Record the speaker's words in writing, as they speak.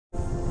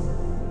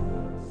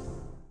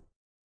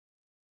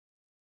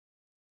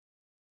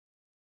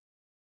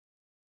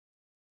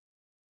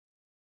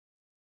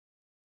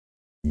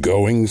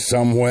Going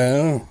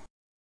somewhere?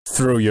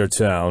 Through your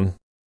town.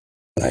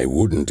 I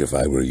wouldn't if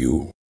I were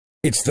you.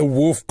 It's the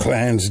Wolf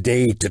Clan's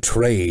day to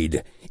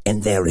trade,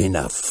 and they're in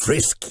a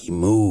frisky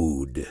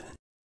mood.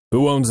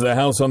 Who owns the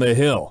house on the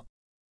hill?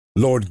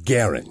 Lord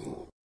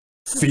Garen.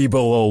 Feeble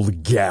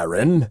old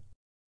Garen?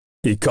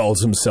 He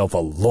calls himself a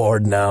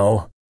lord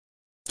now?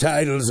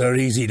 Titles are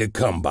easy to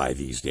come by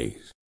these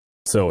days.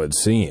 So it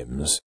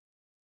seems.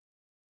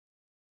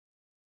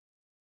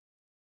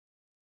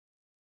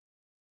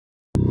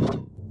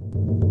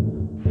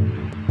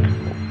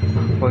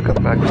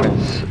 Welcome back,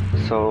 friends.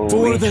 So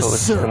we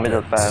chose the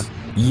middle path.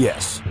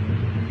 Yes.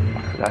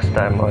 Last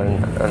time on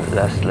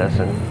last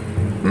lesson.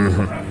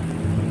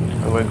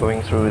 And we're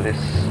going through this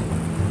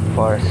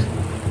forest.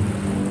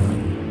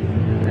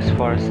 This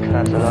forest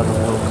has a lot of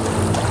wolves.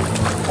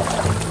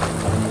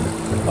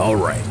 All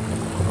right.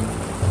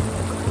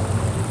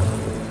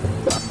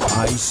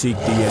 I seek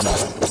the enemy.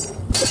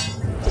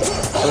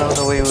 Along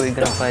the way, we're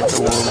gonna fight the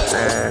wolves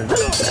and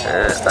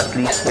at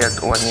least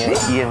get one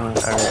Ian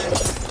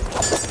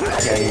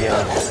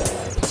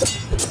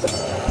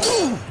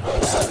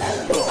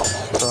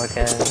so I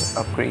can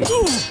upgrade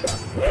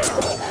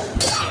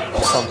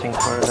something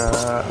for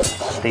the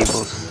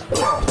stables.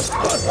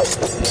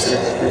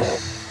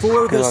 This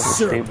For the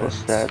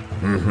stables that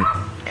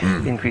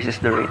increases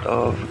the rate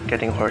of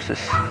getting horses.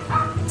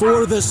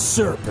 For the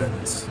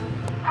serpent.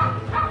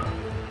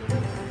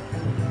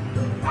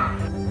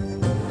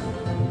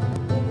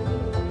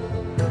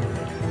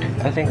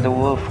 I think the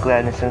wolf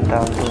clan is in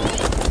town too.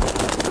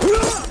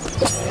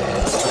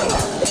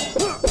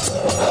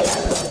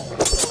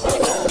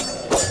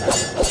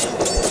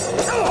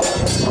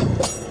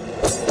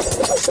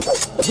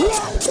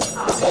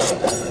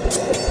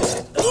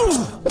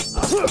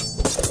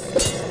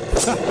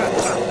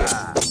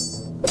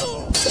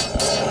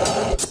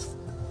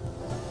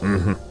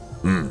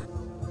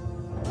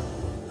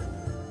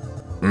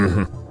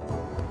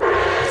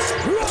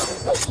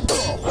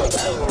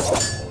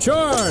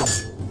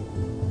 Charge!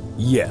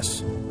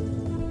 Yes.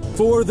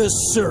 For the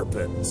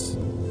serpent.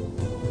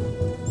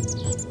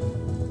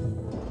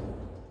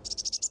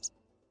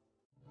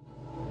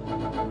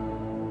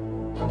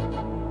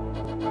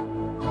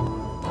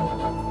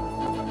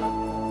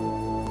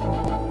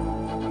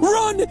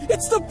 Run!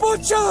 It's the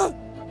butcher!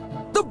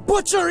 The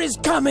butcher is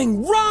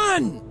coming!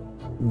 Run!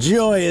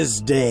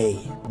 Joyous day.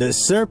 The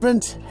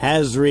serpent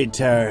has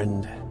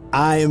returned.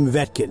 I am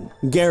Vetkin,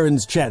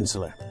 Garen's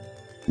chancellor.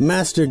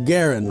 Master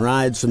Garen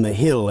rides from the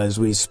hill as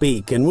we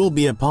speak and will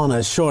be upon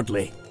us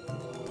shortly.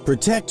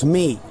 Protect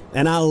me,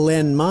 and I'll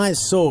lend my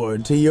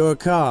sword to your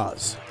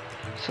cause.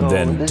 So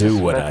then do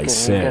what I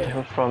say. Get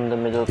him from the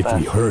middle If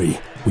path. we hurry,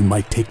 we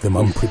might take them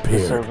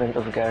unprepared. The servant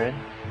of Garen.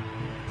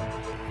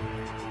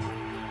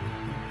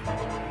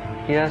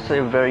 He has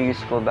a very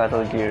useful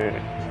battle gear.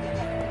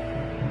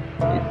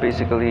 It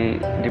basically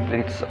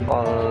depletes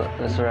all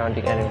the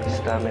surrounding enemy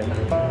stamina.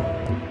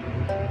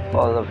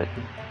 All of it.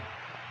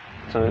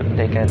 So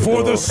they can't do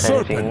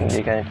anything,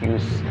 they can't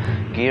use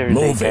gear,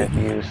 they can't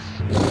use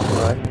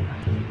run.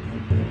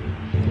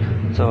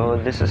 So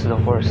this is the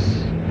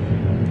horse.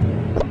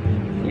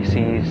 You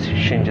see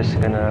Shinja's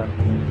gonna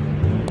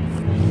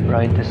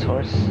ride this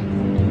horse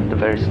at the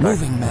very start.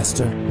 Moving,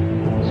 master.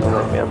 So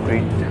let me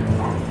upgrade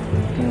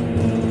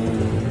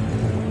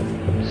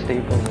the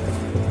stable.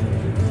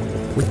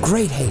 With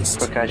great haste.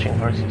 For catching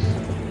horses.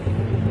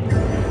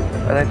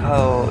 I like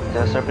how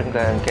the Serpent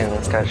Clan can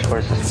catch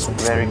horses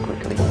very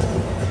quickly.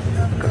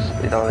 Because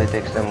it only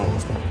takes them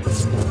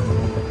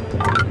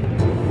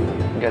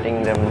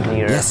getting them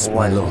near yes, once.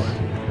 my lord.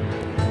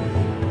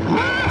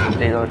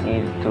 They don't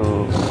need to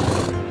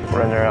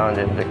run around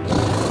and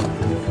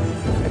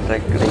it's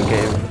like they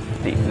gave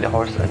the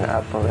horse an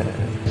apple and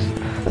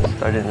it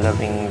started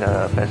loving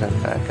the peasant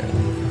pack.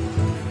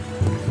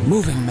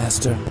 Moving,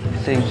 master.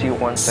 It saves you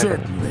 1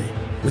 second. Certainly.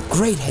 With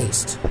great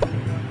haste.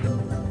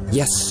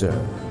 Yes, sir.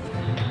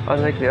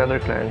 Unlike the other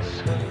clans,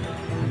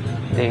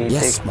 they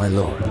take my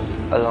lord.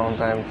 a long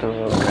time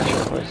to catch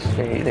a horse.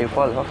 They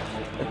fall off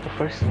at the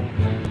first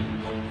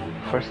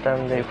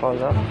time they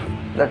fall off.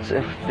 That's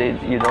if they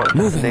don't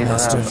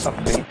have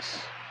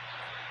upgrades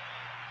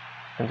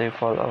and they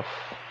fall off.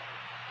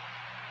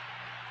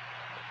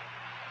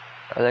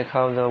 I like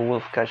how the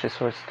wolf catches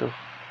horse too.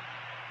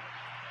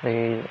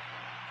 They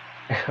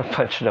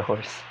punch the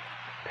horse.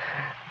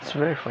 It's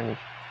very funny.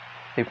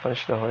 They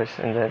punch the horse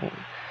and then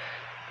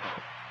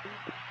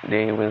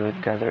they will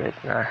gather it.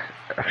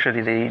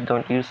 Actually, they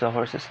don't use the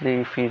horses.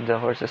 They feed the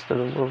horses to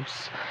the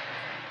wolves.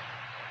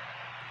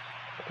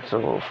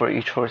 So for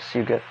each horse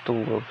you get 2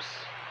 wolves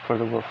for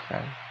the wolf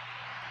clan.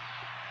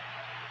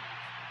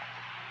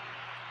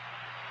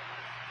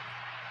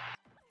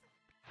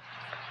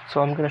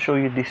 So I'm gonna show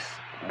you this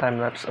time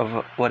lapse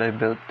of what I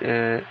built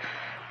to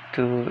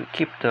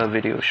keep the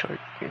video short,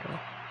 you know.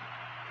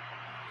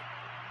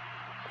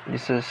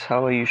 This is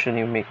how I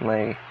usually make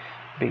my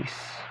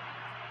base.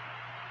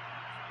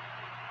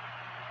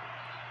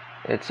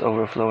 It's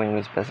overflowing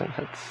with peasant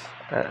huts,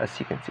 as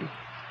you can see.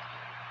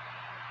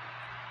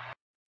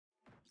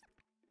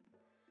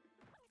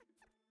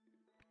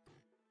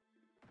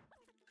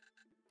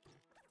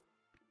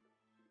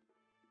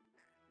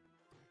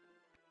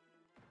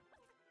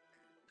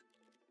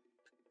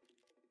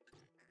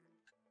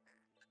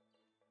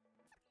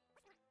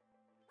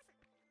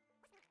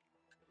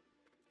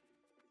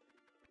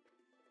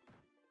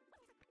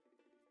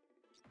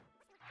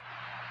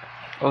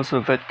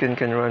 Also, Vetkin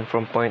can run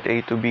from point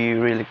A to B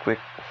really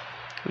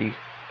quickly.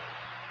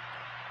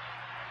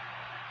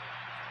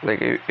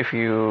 Like if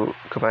you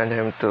command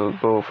him to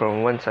go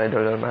from one side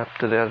of the map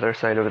to the other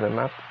side of the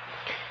map,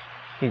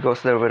 he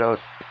goes there without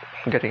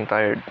getting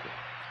tired.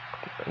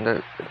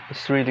 And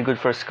it's really good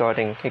for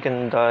scouting. He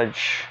can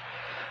dodge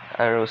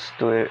arrows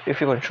to it if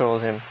you control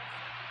him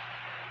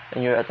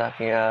and you're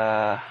attacking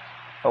a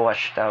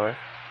watchtower.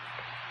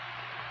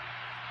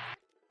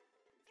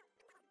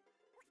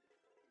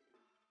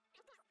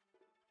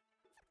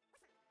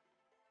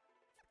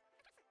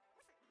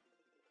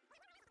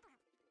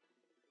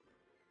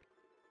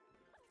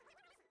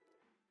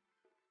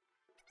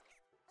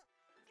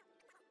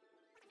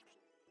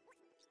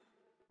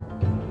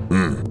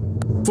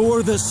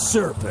 For the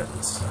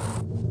serpent.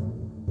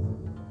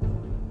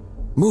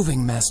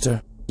 Moving,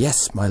 master.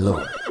 Yes, my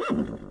lord.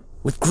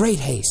 With great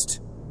haste.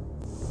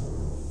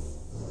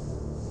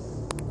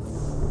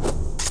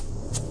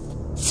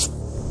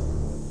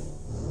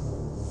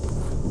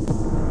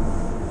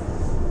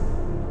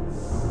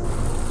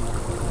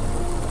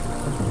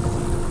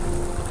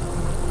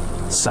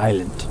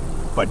 Silent,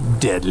 but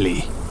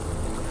deadly.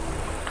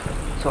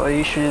 So I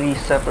usually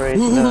separate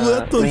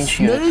the range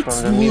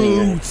units from the melee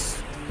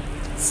units.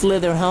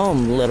 Slither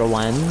home, little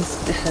ones.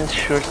 This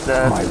ensures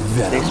that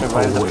they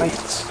survive the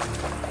fight.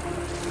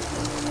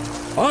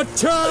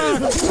 Attack!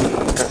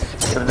 Because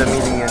if the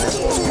melee units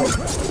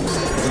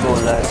go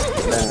last,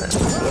 then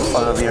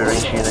all of your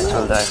range units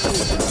will die.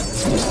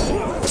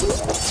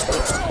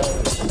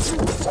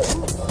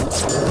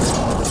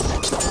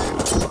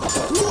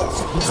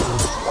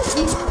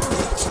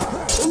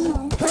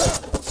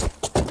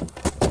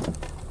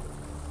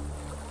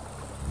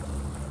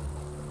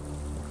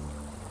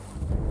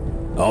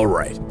 All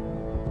right.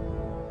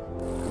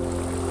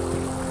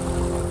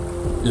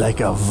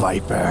 Like a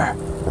viper.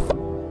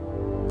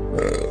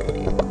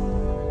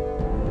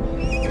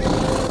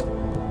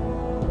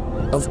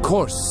 Of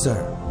course,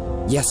 sir.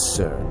 Yes,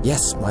 sir.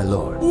 Yes, my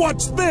lord.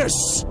 What's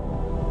this?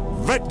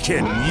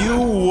 Vetkin, you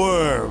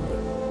worm!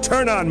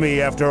 Turn on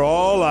me after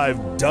all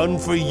I've done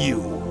for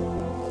you.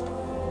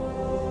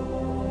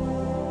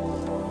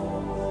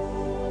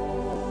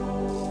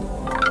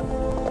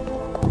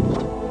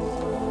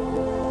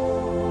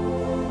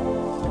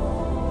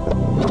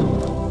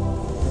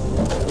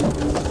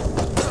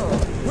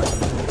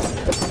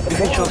 If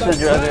you choose the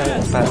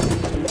dragon path,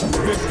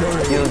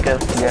 you'll get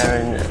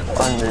Garen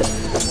on this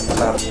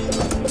map.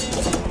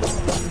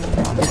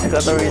 He's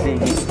got a really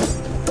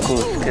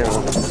cool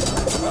skill.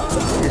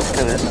 His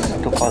skill is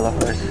to call a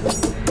horse.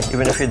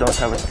 Even if you don't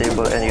have a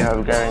stable and you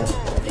have Garen,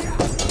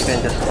 you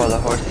can just call a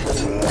horse,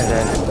 and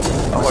then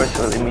a horse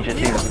will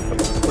immediately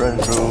run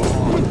through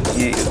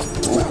you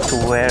to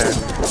where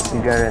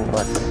Garen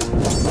was.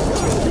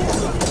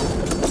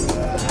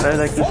 I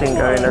like using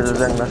Garen as a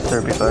Zen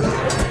Master because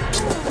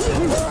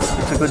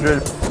it's a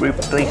good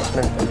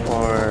replacement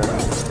for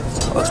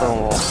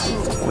Otomo,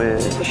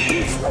 which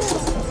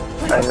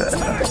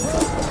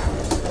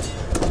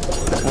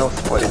no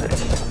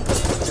spoilers.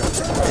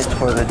 It's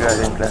for the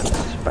Dragon Clans,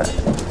 but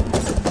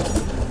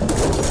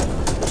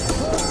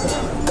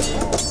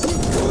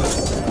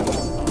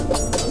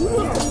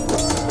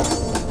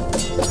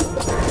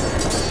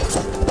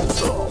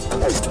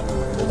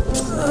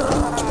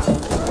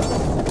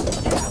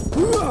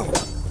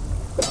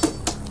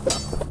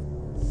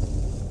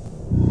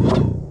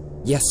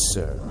Yes,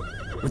 sir.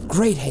 With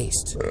great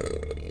haste.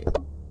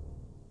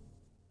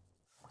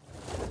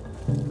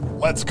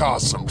 Let's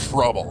cause some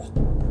trouble.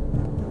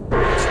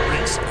 Let's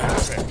wreak some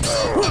havoc.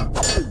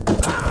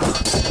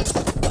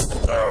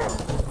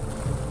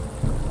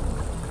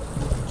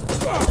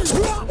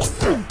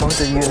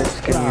 mounted units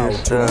can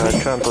use the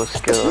trample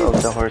skill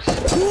of the horse.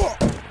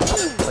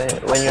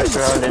 When you're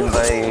surrounded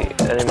by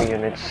enemy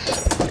units,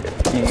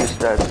 you use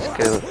that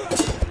skill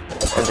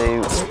and they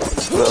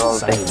will all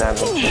take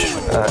damage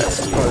from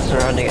the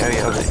surrounding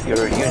area of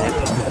your unit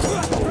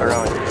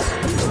around it.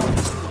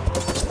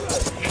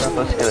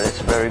 Trample skill is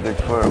very good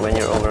for when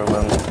you're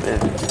overwhelmed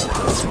with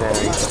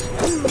various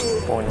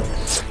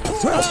opponents.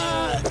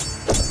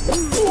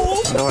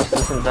 The horse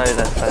doesn't die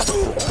that fast.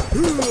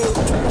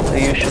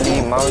 They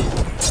usually mount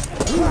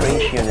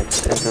range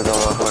units into the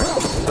horse,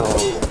 so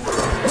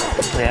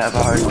they have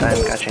a hard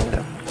time catching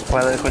them.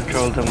 While I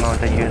control the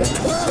mounted unit,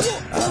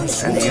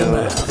 and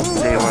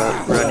they were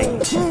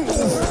running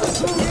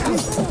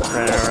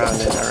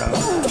around and around.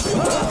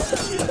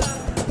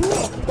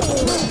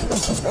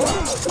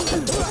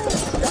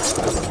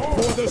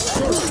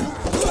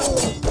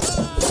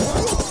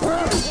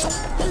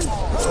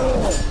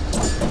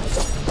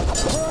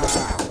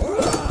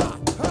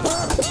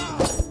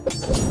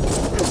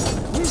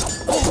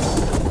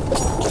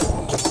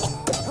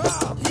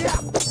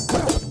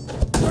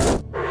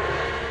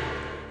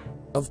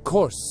 Of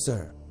course,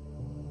 sir.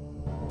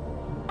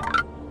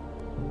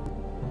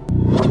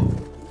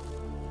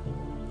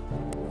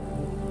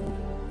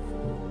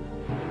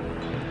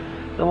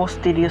 The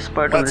most tedious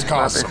part of Let's this map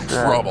cause is some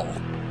trouble.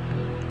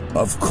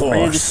 Of when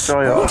you course.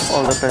 destroy all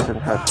the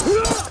peasant huts,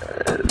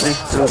 They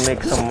still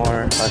make some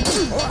more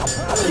huts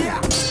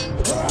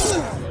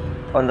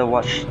on the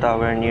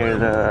watchtower near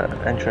the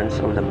entrance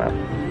of the map.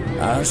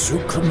 As you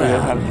So you'll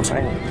command. have to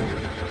find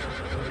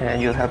it.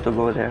 And you'll have to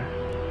go there.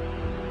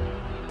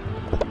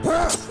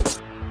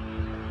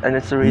 And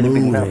it's a really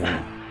big map.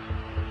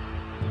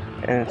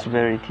 And it's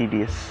very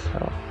tedious.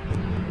 So.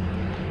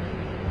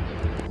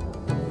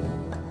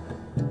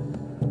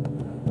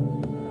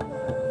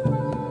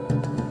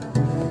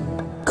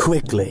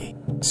 Quickly,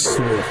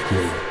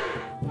 swiftly,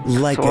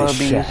 like So a I'll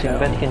be using shadow.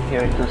 Vetkin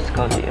here to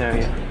scout the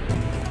area.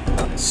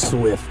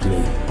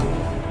 Swiftly,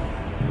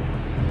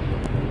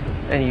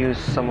 And use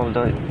some of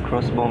the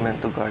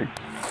crossbowmen to guard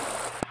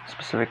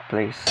specific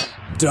place.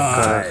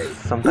 Die. Because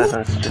some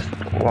peasants just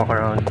walk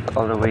around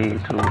all the way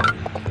to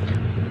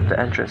the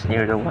entrance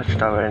near the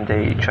watchtower and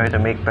they try to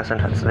make peasant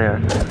huts there.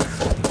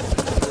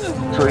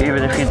 So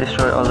even if you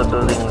destroy all the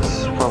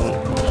buildings from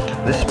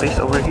this space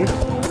over here,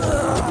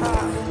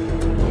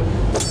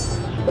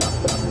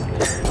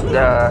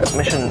 the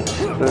mission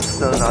will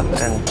still not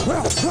end.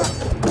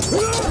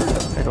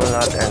 It will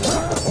not end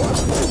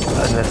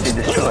unless you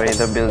destroy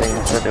the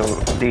buildings that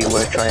they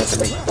were trying to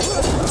make.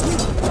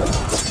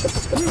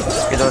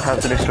 You don't have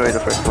to destroy the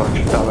first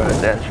watchtower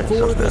at the entrance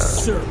of the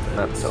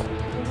map though.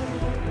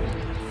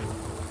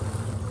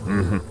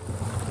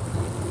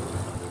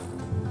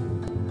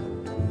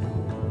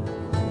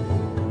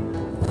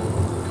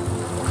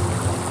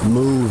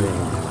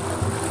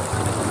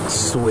 moving,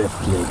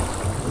 swiftly,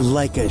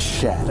 like a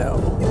shadow.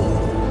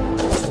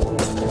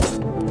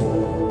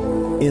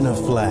 In a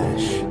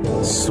flash,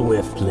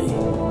 swiftly,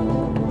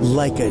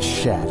 like a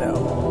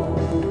shadow.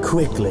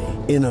 Quickly,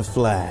 in a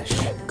flash,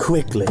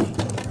 quickly,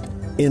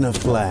 in a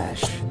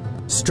flash.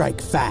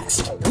 Strike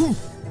fast.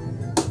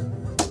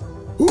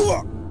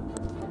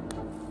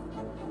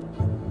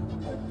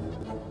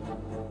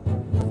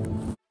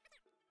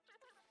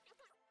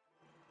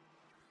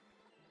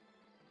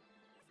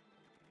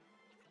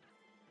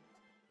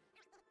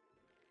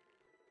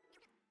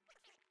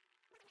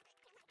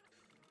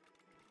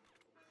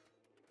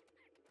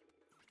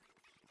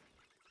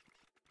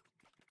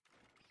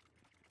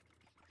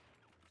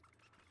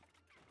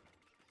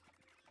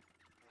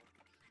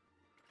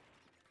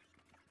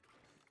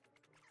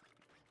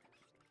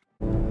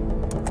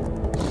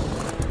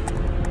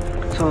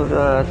 So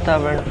the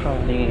tavern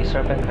from the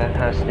Serpent Clan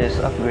has this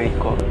upgrade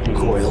called the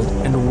Coiled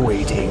and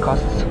waiting. It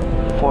costs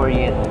 4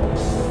 yen.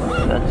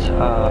 That's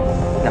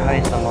the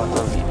highest amount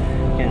of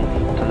yen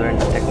to learn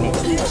the technique.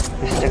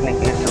 This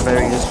technique is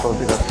very useful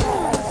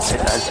because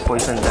it adds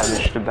poison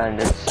damage to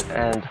bandits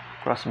and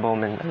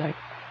crossbowmen alike.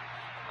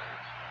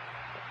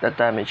 That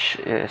damage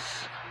is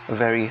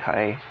very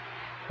high.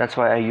 That's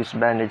why I use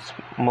bandits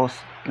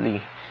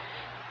mostly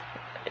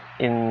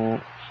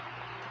in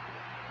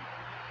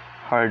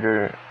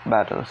harder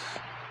battles.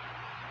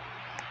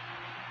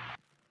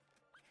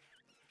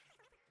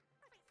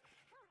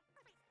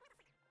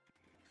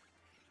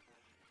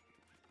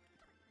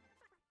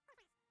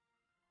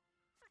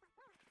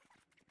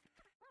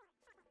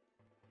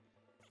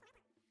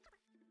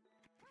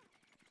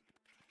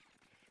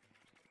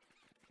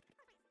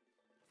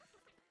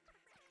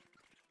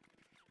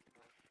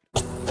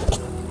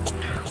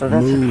 So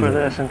that's it for the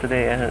lesson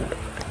today and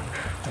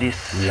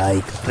this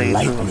Like playthrough.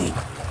 lightning.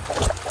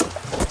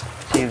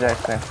 See you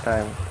guys next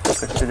time.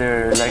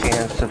 Consider liking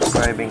and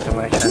subscribing to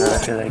my channel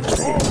if you like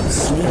today.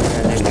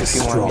 And if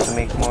you want me to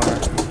make more,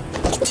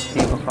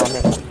 leave a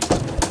comment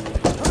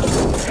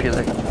if you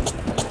like.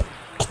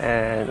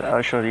 And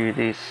I'll show you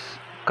this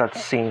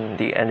cutscene,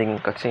 the ending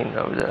cutscene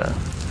of the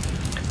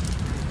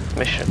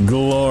mission.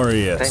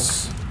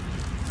 Glorious.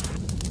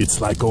 Thanks.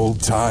 It's like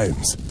old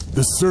times.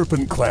 The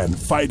Serpent Clan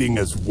fighting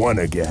as one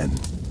again.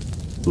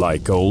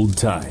 Like old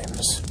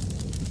times.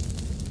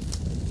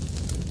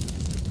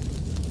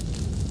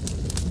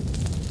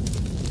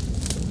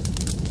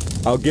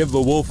 I'll give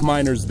the wolf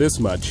miners this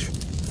much.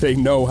 They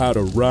know how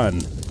to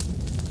run.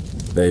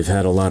 They've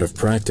had a lot of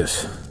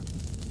practice.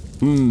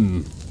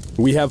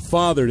 We have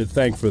Father to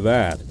thank for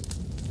that.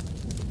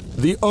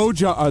 The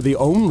Oja are the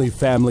only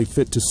family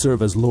fit to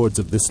serve as lords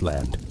of this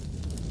land.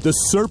 The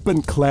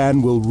Serpent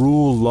Clan will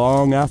rule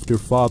long after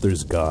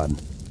Father's gone.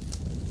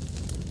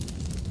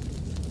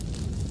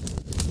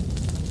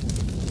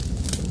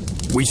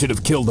 We should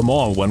have killed them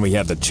all when we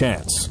had the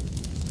chance.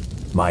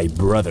 My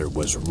brother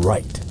was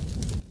right.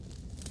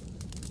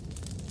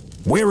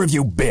 Where have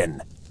you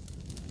been?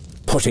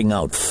 Putting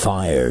out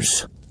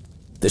fires.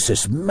 This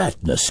is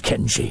madness,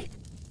 Kenji.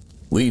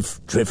 We've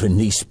driven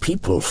these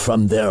people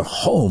from their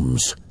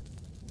homes.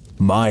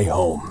 My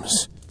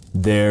homes.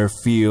 Their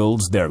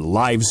fields, their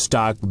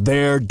livestock,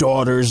 their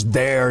daughters,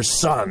 their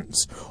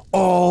sons.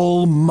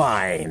 All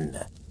mine.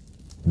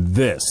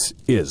 This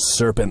is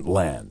Serpent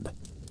Land.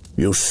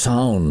 You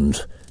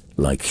sound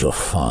like your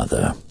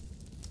father.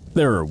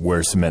 There are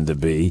worse men to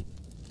be.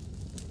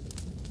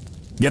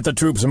 Get the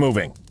troops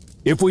moving.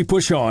 If we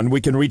push on, we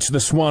can reach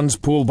the Swan's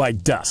Pool by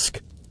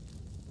dusk.